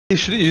He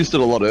should have used it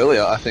a lot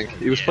earlier, I think.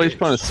 He was please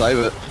trying to save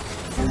it.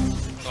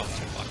 Oh,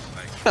 fuck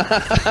me.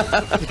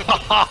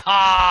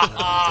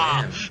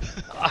 Damn.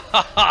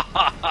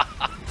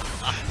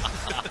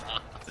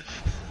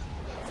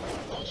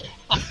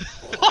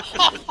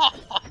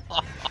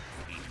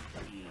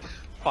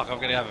 Fuck,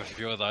 I'm gonna have a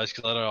few of those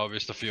because I know I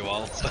missed a few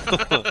ults.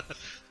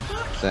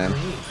 Damn.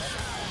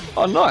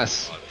 Oh,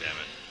 nice. Oh, damn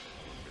it.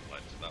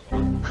 Late to that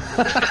one.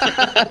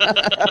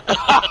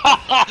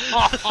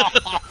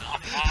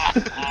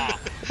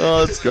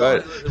 Oh, that's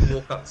great. Let them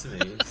walk up to me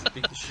and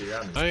beat the shit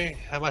out of me. Hey,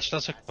 how much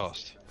does it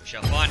cost? We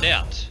shall find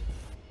out.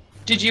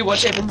 Did you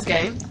watch Evan's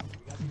game?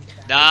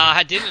 Nah,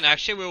 I didn't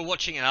actually. We were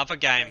watching another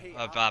game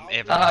of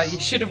Evan's. Oh, you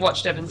should have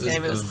watched Evan's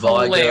game. It was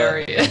Viger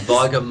hilarious.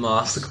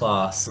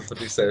 Masterclass. If I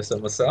do say so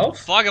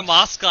myself. Viger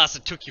Masterclass,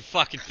 it took you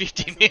fucking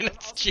 50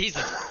 minutes.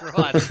 Jesus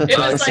Christ. It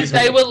was like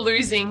they were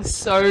losing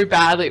so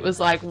badly. It was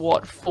like,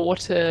 what, 4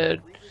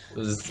 to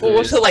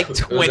like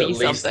 20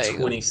 something.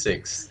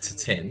 26 to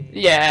 10.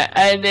 Yeah,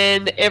 and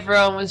then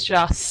everyone was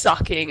just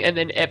sucking, and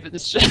then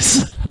Evans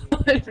just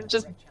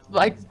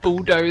like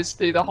bulldozed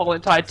through the whole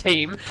entire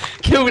team,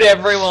 killed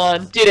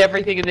everyone, did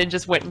everything, and then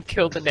just went and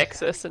killed the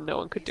Nexus, and no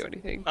one could do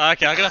anything.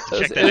 Okay, I'm gonna have to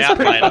check It was that out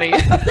pretty later.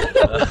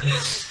 funny.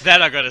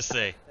 That I gotta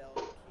see.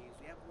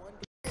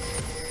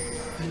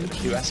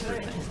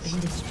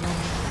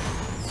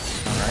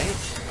 Alright.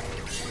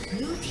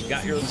 You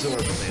got your absorb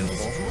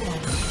available.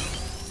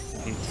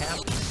 You can tap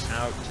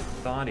out to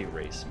thought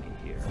erase me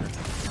here.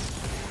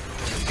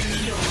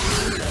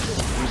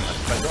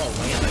 If I draw a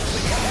land,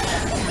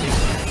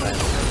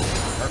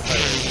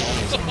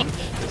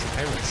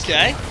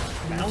 Okay.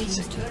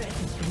 bouncing.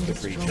 Good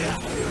reach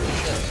out.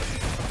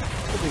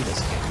 Could be this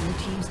game.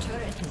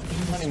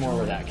 Plenty more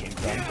where that came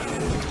from.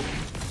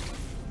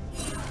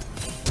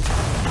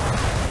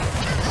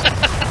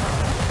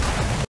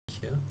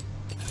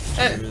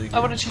 I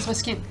want to choose my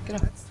skin.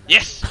 Get up.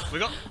 Yes, we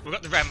got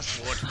the Rammus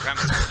sword.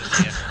 Rammus sword is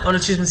here. I want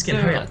to choose my skin.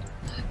 Hurry up.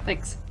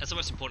 Thanks. That's the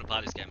most important part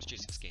of this game, is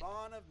choosing skin.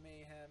 Spawn of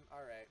Mayhem.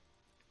 Alright.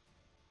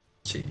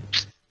 Gee.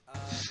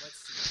 Let's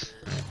see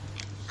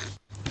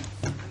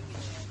here.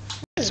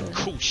 Some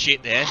cool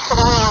shit there.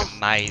 I'm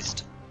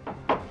amazed.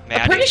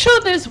 I'm pretty sure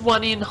there's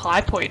one in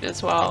High Point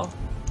as well.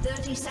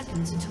 30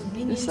 seconds until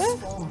minions Is there?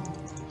 spawn.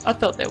 I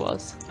thought there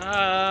was.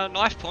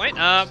 Knife point.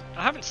 I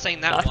haven't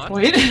seen that Knife one.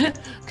 Point?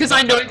 Because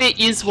I know there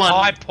is one.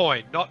 High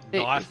point, not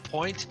knife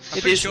point.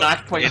 It is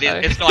Knife Point though.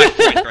 It's Knife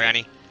Point,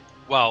 Brownie.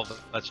 Well,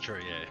 that's true,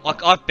 yeah.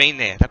 Like, I've been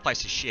there. That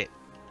place is shit.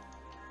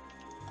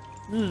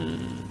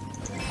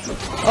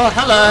 Oh,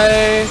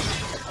 hello!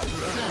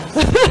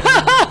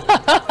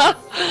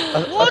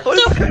 I thought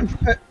if I came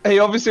from, he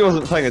obviously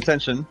wasn't paying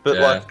attention, but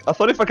like, I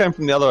thought if I came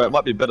from the other way it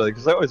might be better,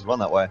 because they always run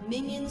that way.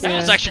 Minions That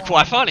was actually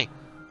quite funny.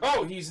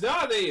 Oh, he's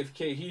not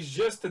AFK, he's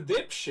just a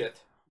dipshit.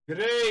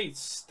 Great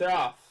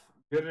stuff.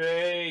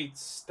 Great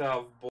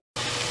stuff, boy.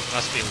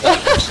 Must be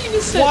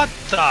What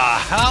the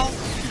hell?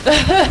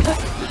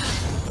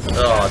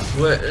 Oh,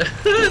 what?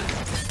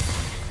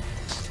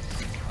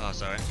 Oh,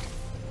 sorry.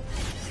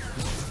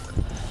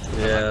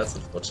 Yeah, that's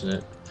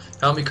unfortunate.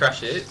 Help me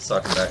crash it so I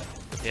can back.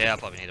 Yeah, I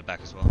probably need it back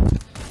as well.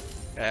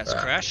 It's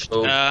Right. crashed.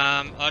 Cool.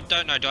 I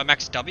don't know. Do I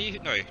max W?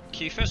 No,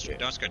 Q first. No,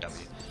 let's go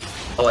W.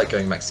 I like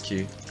going max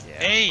Q. Yeah.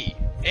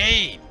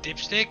 Hey,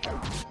 dipstick.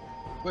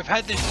 We've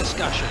had this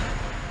discussion.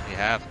 You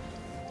have.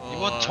 You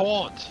want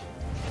taunt.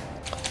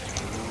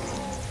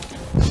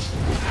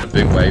 A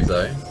big wave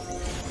though.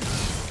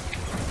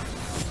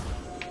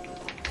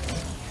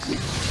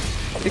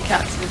 The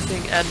cat's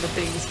missing and the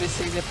thing's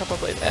missing, they're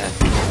probably there.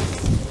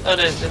 Oh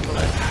no, they're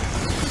below.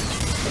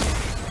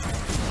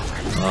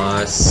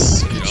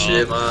 Nice. Good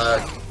shit,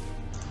 Mark.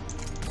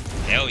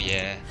 Hell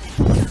yeah.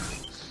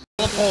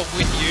 Teleport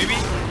with Yubi?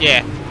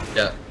 Yeah.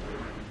 Yeah.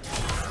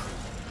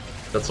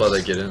 That's why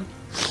they get in.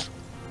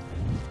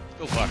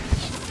 Oh fuck.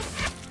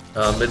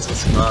 Mid's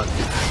missing Mark.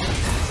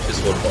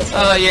 Just water bottle.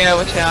 Oh yeah,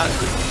 watch out.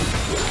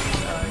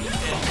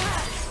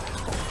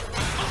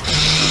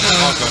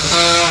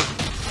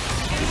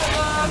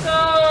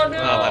 Oh, my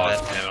bad.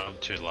 Damn, I'm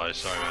too low,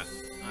 sorry mate.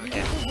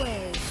 Okay.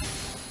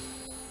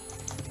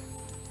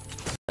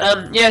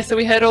 Yeah, so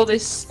we heard all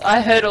this, I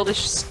heard all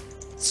this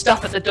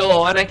stuff at the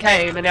door and I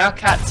came and our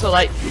cats were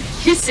like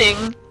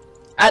hissing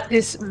at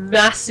this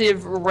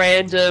massive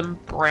random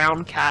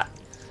brown cat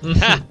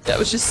that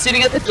was just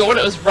sitting at the door and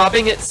it was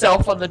rubbing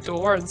itself on the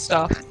door and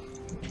stuff.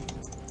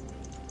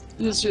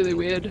 It was really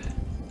weird.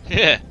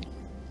 Yeah.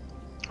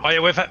 Oh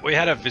yeah, we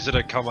had a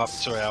visitor come up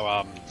to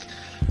our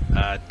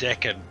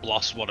deck and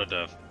Bloss wanted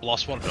to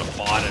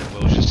fight it and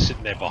we were just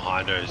sitting there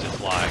behind her as if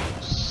like,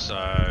 so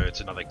it's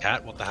another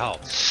cat, what the hell?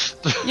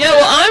 Yeah,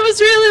 well I was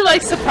really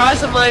like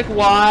surprised, I'm like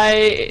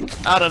why,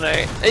 I don't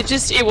know,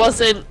 it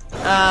wasn't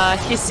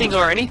hissing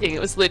or anything, it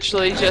was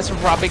literally just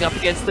rubbing up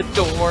against the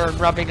door and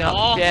rubbing up,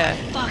 Oh, yeah.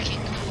 fucking.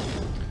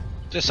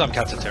 Just some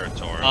cats are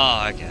territorial.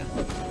 Oh, okay.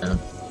 Yeah.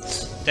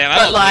 Damn, I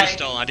But, was like-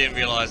 stolen. I didn't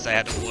realise they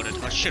had watered.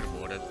 I should have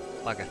watered.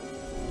 Okay.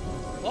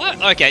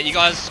 What? Okay, you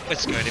guys,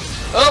 let's go him.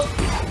 Oh!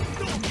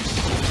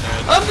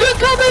 I'm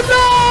coming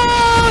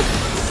back!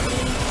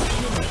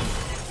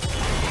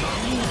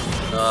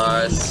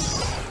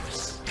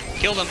 Nice.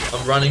 Kill them.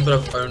 I'm running, but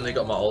I've only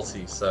got my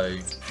ulti, so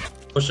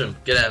push him,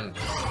 get him.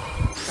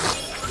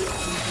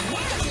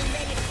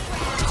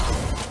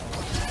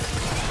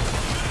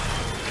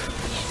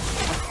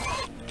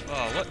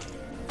 Oh, what?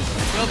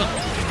 Kill them.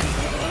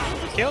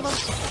 Kill them.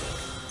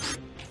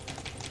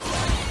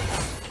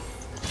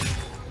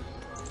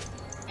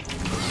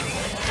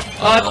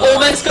 I've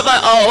almost got my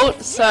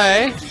ult,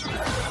 so.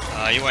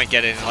 You won't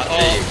get it. Like,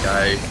 There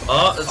you go.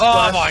 Oh, it's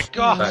Oh my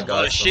god! That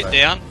got a guy's shit not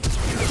down.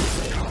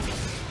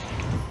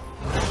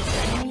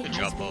 Good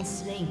job, Bob.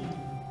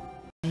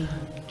 Do you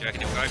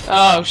reckon he'll go?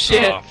 Oh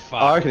shit. Oh I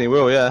fuck! reckon he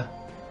will, yeah.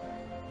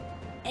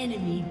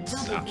 Enemy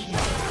double kill.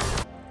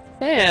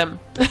 Damn.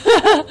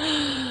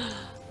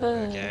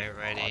 Okay,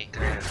 ready.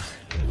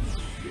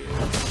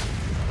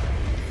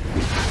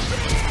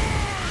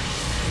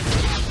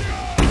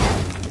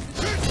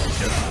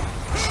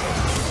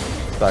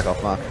 Back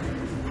off, Mark.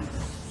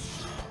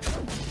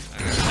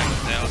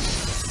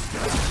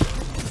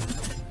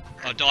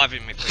 I'll dive in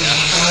if we have.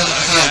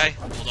 Okay.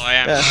 Although I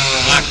am. Yeah.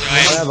 Actually,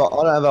 I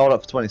don't have a hold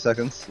up for 20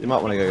 seconds. You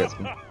might want to go get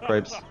some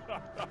creeps.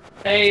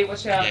 Hey,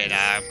 watch out. Yeah,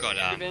 nah, I've got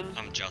I'm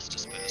a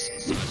justice person,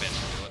 so I better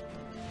do it.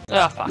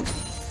 Oh fuck.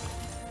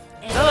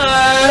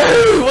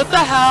 Hello! What the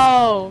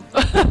hell?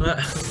 Oh,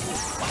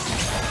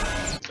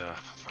 for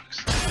fuck's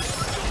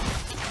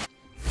sake.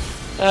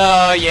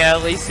 Oh yeah,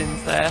 Lee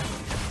Sin's there.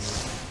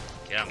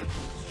 Yeah.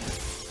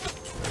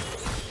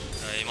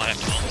 You might have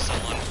to ult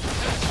someone.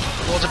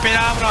 Well, it's a bit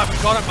hard, but I've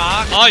got it,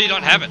 Mark. Oh, you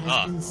don't have it. Oh,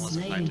 I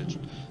wasn't paying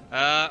attention.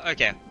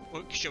 Okay.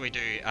 What should we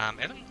do,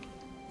 Evan?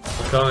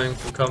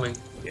 I'm coming.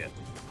 Yeah.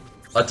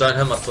 I don't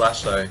have my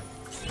flash though.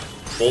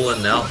 Fall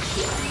in now.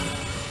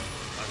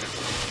 Okay.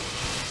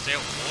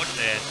 Still ward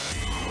there.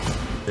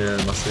 Yeah,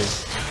 it must be.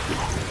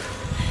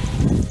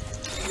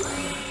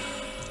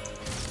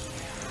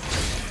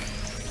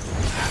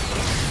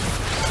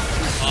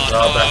 Oh,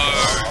 Oh, no.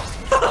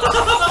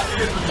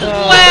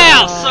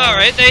 Wow,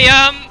 sorry.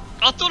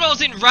 I thought I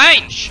was in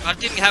range. I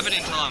didn't have it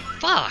in time.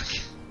 Fuck.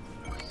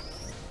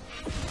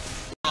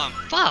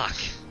 Fuck.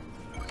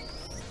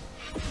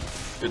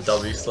 Good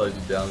W slowed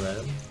you down,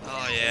 man.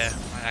 Oh yeah,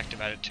 I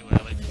activated too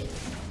early.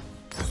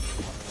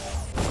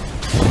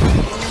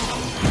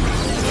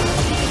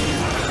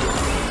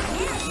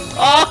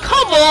 Oh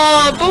come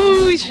on,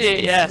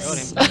 bullshit.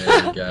 Yes.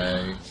 There you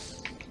go.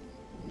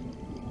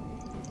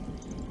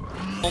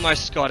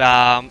 Almost got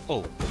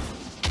oh.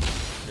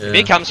 Yeah.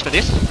 Here comes for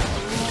this.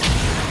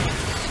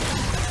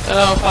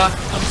 Oh fuck.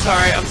 I'm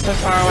sorry. I'm so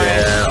far away.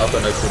 Yeah, I've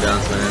got no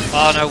cooldowns, man.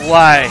 Oh no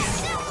way.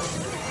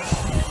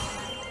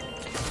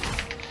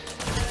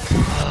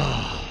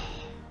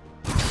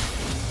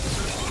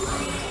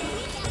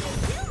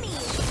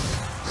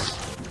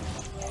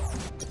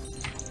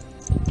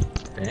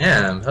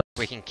 Damn.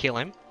 We can kill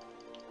him.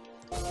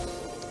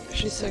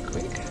 She's so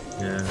quick.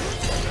 Yeah.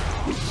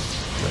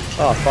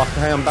 Oh fuck,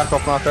 hang on, back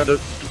off, Mark. I did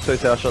 2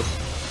 tower shots.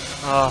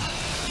 Oh.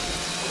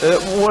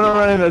 When I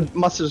ran in, it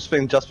must have just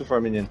been just before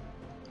a minion.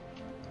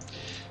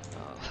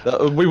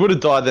 We would have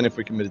died then if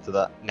we committed to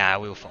that. Nah,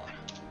 we were fine.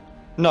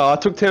 No, I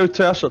took 2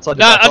 tower shots. I had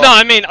to No, back off.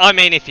 no, I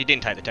mean if you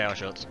didn't take the tower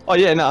shots. Oh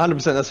yeah, no,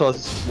 100%. That's why I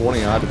was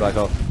warning you. I had to back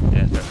off.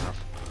 Yeah, fair enough.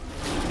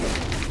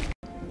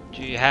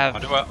 Do you have?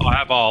 I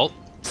have ult.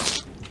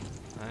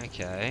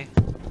 Okay.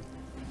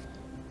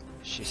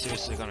 She's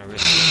seriously gonna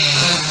risk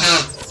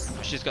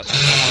it. She's got some.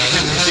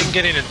 Didn't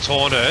get in and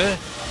taunt her.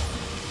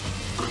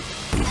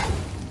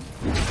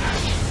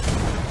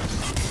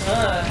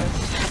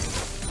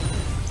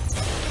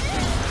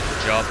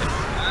 Good job.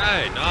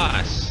 Hey,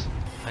 nice.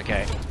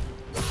 Okay.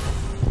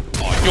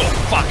 Oh, you're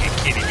fucking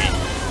kidding me.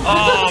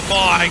 Oh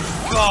my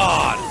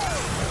god.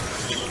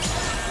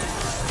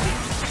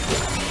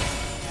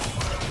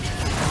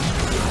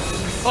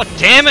 Oh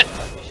damn it!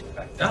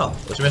 Oh,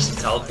 but you missed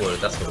the teleporter,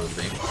 that's what it would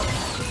be.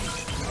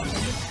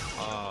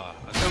 Oh,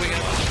 I think we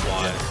get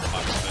why I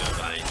prefer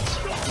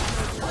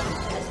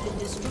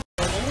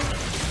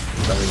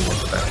That really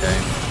wants that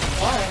game.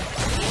 Why?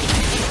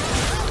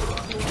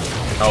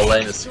 Oh,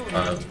 lane is,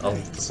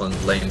 this one,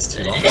 lane's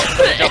too long.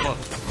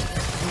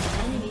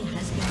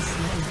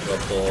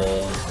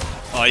 Double.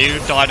 Oh, you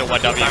died to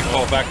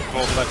 1W. back,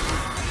 back.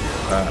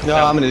 No,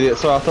 I'm an idiot.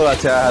 Sorry, I thought that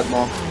tower had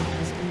more.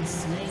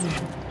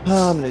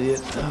 Oh, I'm an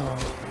idiot. Oh.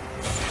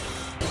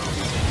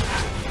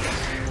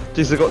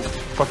 Jeez, they've got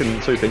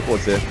fucking 2 pink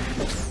boards there.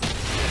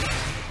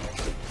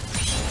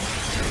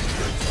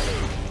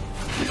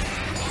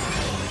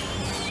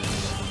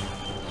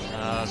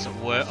 So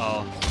where?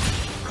 Oh.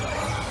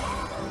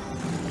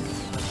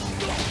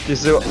 This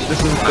is the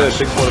 3rd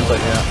pink board I'm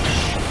taking out.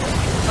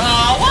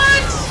 Oh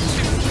what?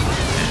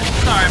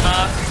 Sorry,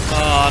 Mark.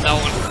 Oh, no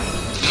one.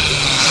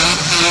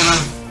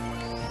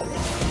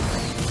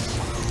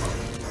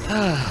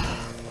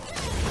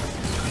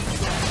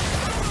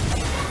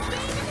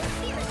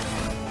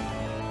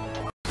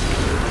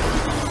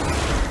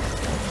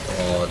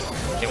 God.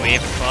 Can we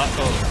even fight?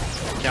 Oh,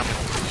 coming.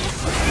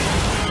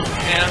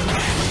 Yeah.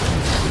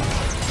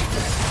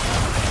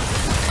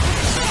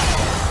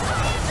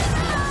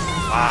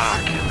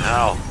 Fucking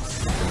hell.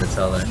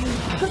 Metallic.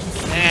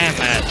 Damn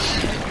it.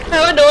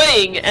 How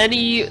annoying!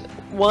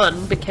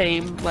 Anyone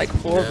became like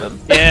 4 of them.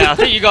 Yeah, I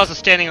think you guys are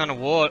standing on a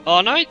ward.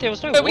 Oh no, there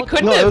was no But we ward.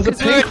 couldn't No, there have, was a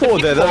 'cause we were pink in the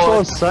ward there. pink That's what I ward.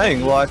 was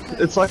saying. Like,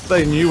 it's like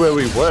they knew where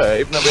we were,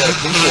 even though we had a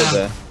pink ward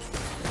there.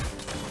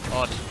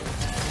 Odd.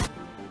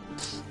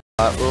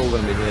 We're all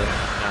gonna be here.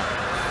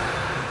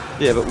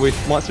 Yeah, but we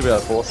might still be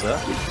able to force that.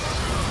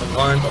 I'm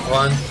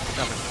blind.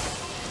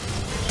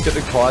 Get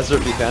the Kaiser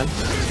if you can.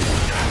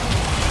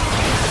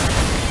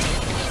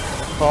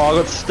 Oh,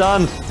 I got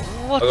stunned.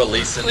 I got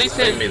Lee Sin. Lee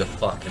Sin. Take me the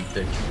fucking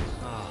dick.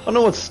 I don't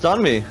know what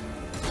stunned me.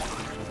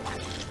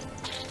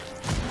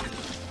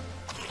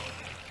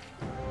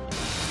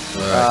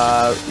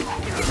 Alright.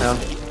 Hang on.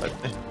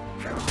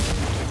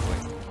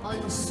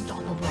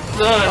 Unstoppable.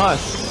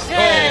 Nice.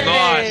 Yay!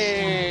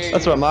 nice.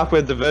 That's right, Mark.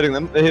 We're diverting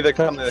them. Here they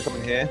come. They're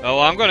coming here. Oh,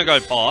 well, I'm gonna go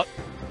bot.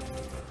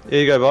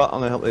 Here you go, bot. I'm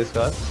gonna help these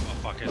guys. Oh,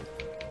 fuck it.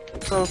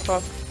 Oh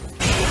fuck.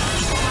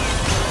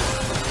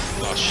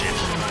 Oh, shit.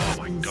 Oh,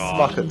 my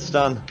God. Fuck it,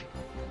 stun.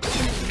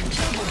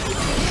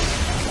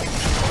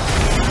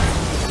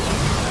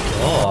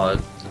 Oh,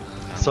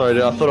 Sorry,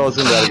 dude. I thought I was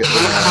gonna be able to get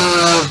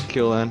the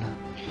kill then.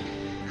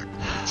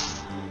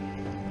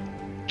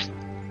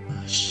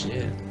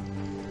 shit.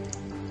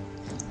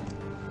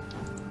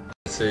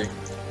 Let's see.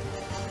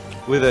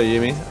 With there,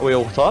 Yumi. Are we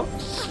all top?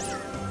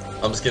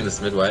 I'm just getting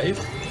this mid wave.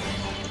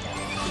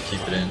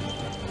 Keep it in.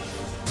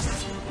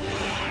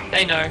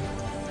 They know.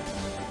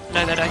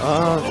 No, they don't.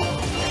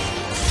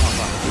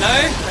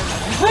 No?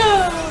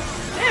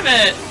 Damn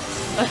it!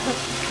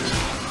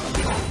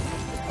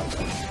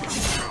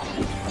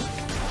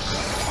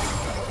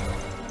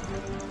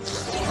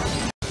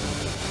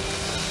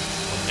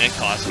 And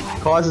Kaiser.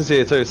 Kaiser's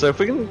here too, so if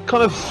we can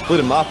kind of split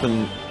him up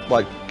and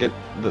like get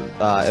the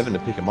Evan to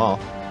pick him off.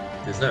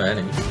 There's no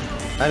Annie.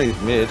 And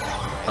he's mid.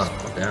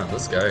 Oh, down.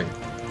 Let's go.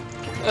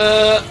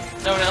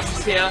 No one else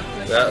is here.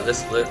 They're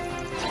split.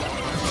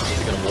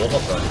 He's gonna wall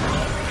hop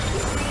though.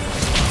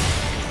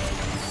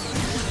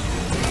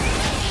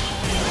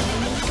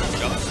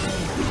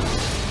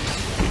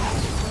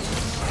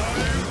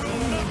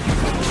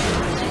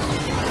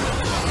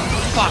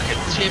 Fucking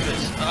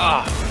timbers.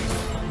 Ah.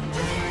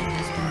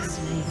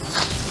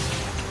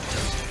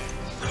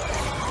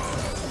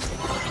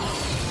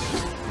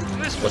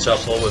 Watch out,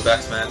 Paul. We're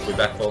back, man. We're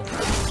back, Paul.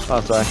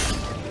 Oh, sorry.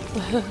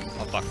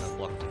 Oh fuck, that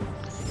blocked.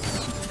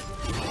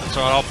 That's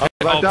alright, I'll pick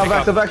Back, down,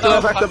 back,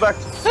 back, back, back.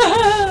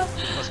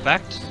 What's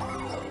backed?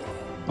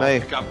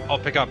 Me. I'll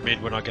pick up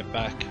mid when I get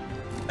back.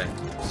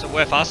 Is it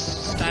worth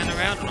us staying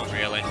around or not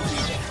really?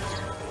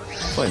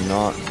 Probably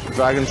not.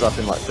 Dragon's up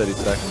in like 30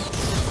 seconds.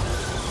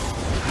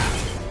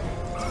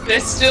 They're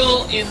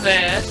still in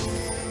there.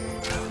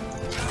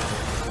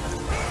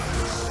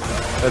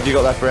 Have you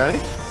got that brownie?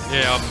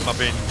 Yeah, I'll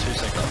be in 2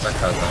 seconds.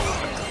 Back out though.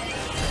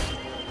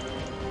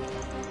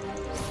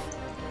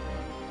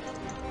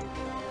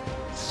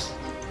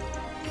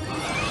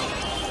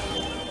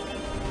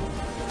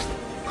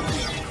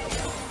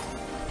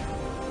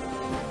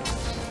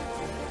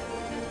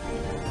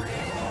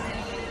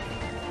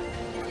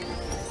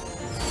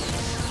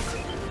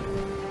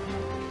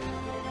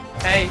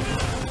 Hey,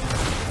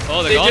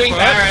 Oh, they're they're gone doing for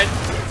Baron.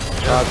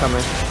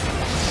 Coming.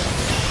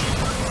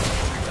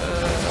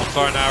 I'll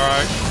throw an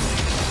arrow.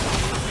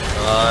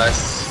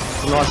 Nice.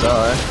 Nice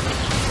arrow.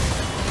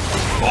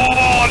 Oh,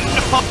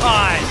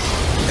 nice!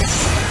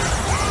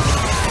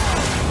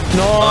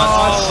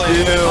 Nice!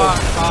 Holy Shield.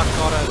 fuck,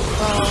 got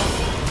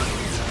it.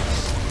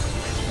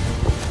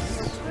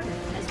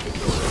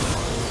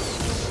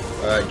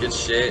 Alright, good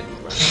shit.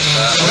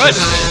 Good.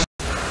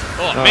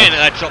 Oh man,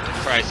 that dropped it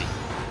crazy.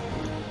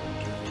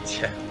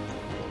 Yeah.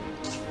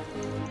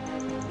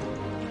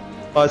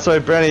 Oh, so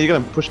Brownie, you're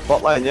gonna push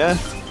bot lane, yeah?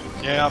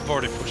 Yeah, I've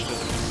already pushed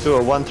it. Do a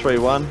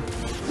 1-3-1.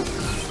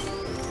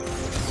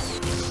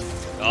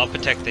 I'll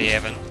protect the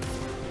Evan.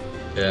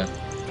 Yeah.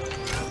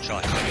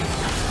 Try.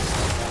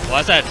 Why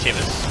is that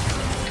Tibbers?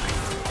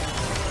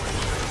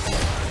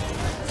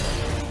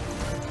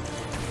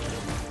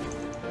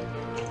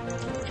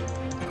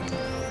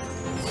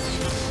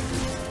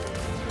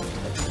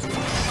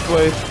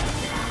 Sweet.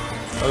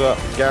 I got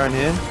Garen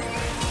here.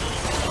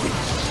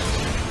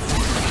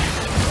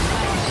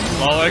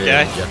 Oh, okay.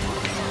 Yeah.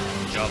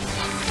 Good job.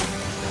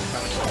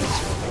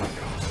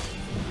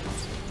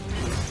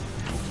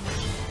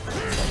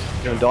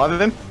 You gonna dive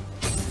with him?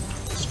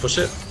 Just push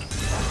it.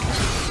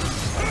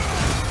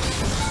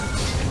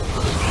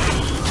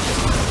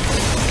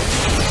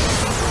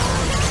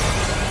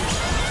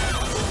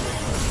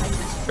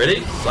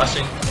 Ready?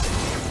 Flashing.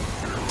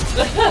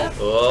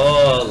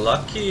 Oh,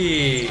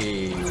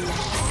 lucky.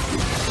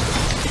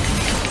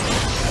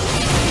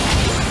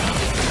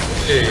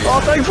 Hey.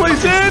 Oh, thanks, Lee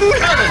Sin!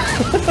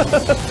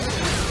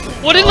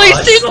 What did Oh, Lee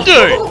I Sin saw-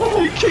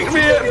 do? You kicked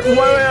me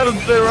way out of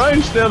the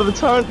range, down to the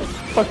turret.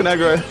 Fucking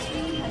aggro.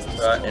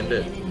 Alright, end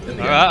it. End the game.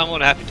 Alright, I'm more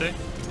than happy to.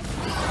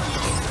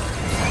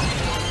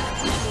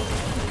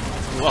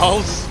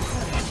 Lols.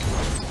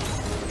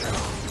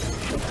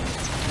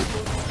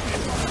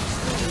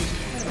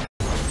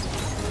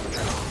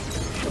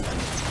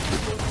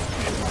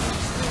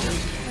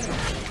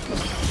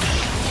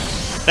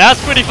 That's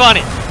pretty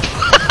funny.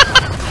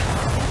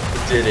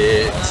 Did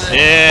it.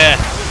 Yeah.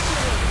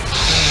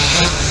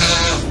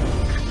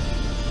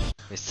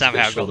 We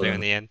somehow got there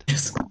in the end.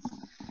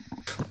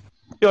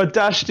 Yeah, I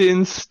dashed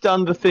in,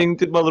 stunned the thing,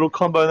 did my little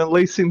combo, and then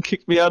Lee Sin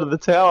kicked me out of the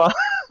tower.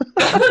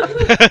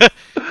 I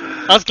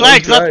was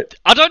glad because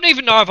I don't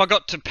even know if I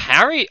got to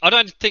parry. I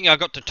don't think I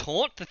got to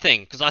taunt the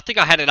thing because I think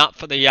I had it up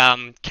for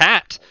the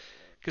cat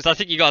because I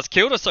think you guys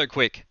killed her so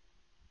quick.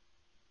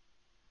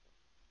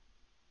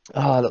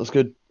 Ah, that was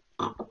good.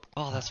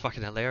 Oh, that's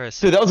fucking hilarious.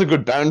 Dude, that was a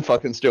good Baron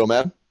fucking steal,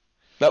 man.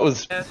 That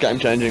was game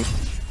changing.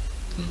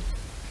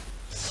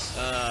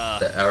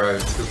 The arrow,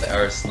 it's because the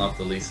arrow snubbed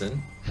the Lee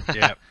Sin.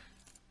 Yeah.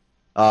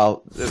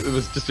 It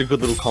was just a good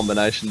little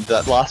combination.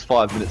 That last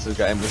 5 minutes of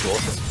the game was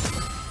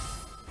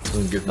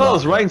awesome. Good Oh, it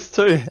was ranks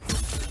too.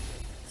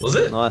 Was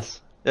it?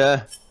 Nice.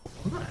 Yeah.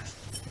 Nice.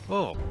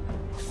 Oh.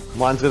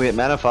 Mine's gonna get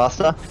mana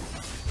faster.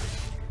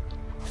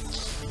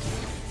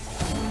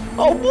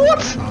 Oh,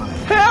 what?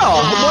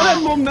 How? Mine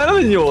had more mana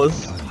than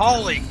yours.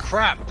 Holy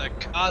crap! The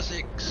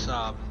Kazakhs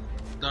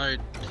no,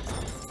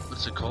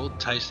 what's it called?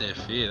 Taste their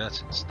fear.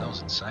 That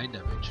was insane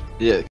damage.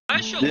 Yeah.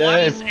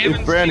 Yeah,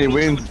 If Brownie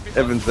wins,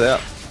 Evan's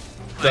out.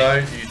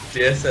 Don't you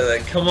dare say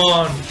that. Come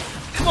on!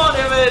 Come on,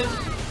 Evan!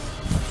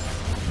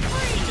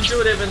 You can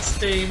do it, Evan's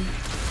team.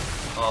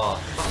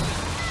 Oh, fuck.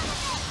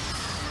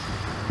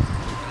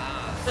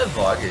 That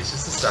Viger is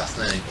just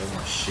assassinating all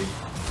my shit.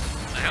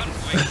 How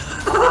annoying.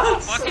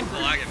 Fucking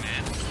Viger,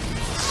 man.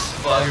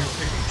 Viger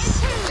picking.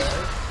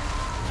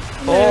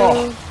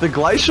 Oh, the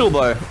Glacial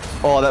though.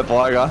 Oh, that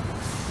Viger.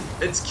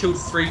 It's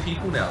killed 3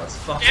 people now. It's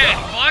fucked Yeah,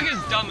 up.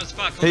 Viger's dumb as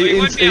fuck. He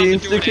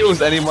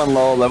insta-kills anyone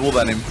lower level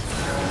than him.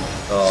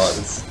 Oh,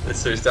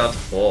 so it's down to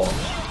 4.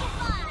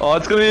 Oh,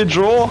 it's gonna be a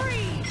draw.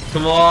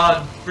 Come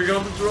on, bring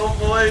on the draw,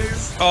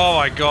 boys. Oh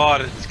my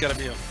god, it's gonna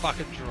be a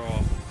fucking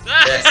draw.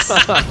 Yes.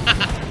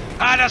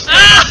 That's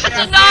enough!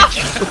 That's enough!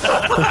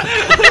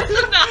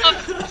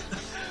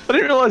 I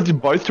didn't realise you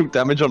both took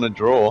damage on a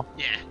draw.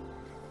 Yeah.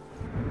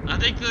 I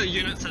think the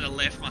units to the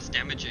left must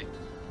damage you.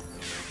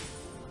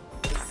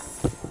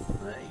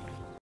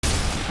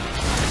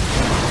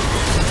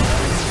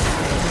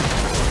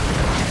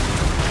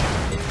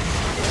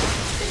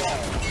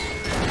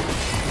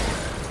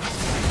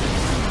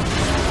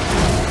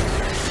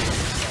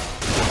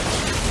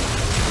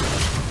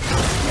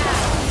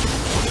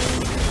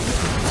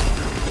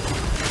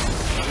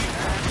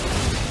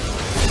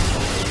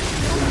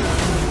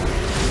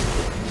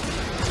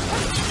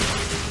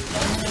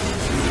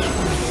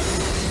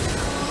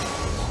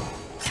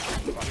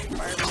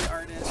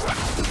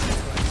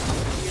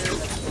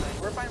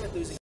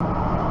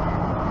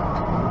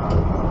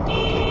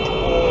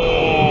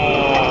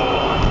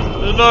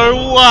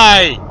 No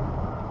way!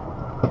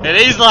 And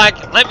he's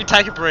like, let me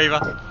take a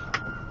breather.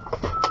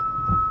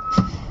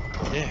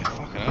 Yeah,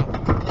 fucking hell.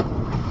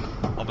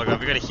 Oh my god,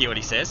 we gotta hear what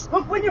he says.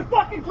 Look when you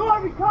fucking try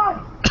me,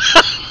 cunt!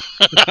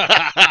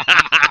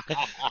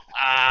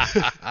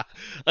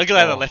 I'm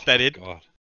glad I left that in. God.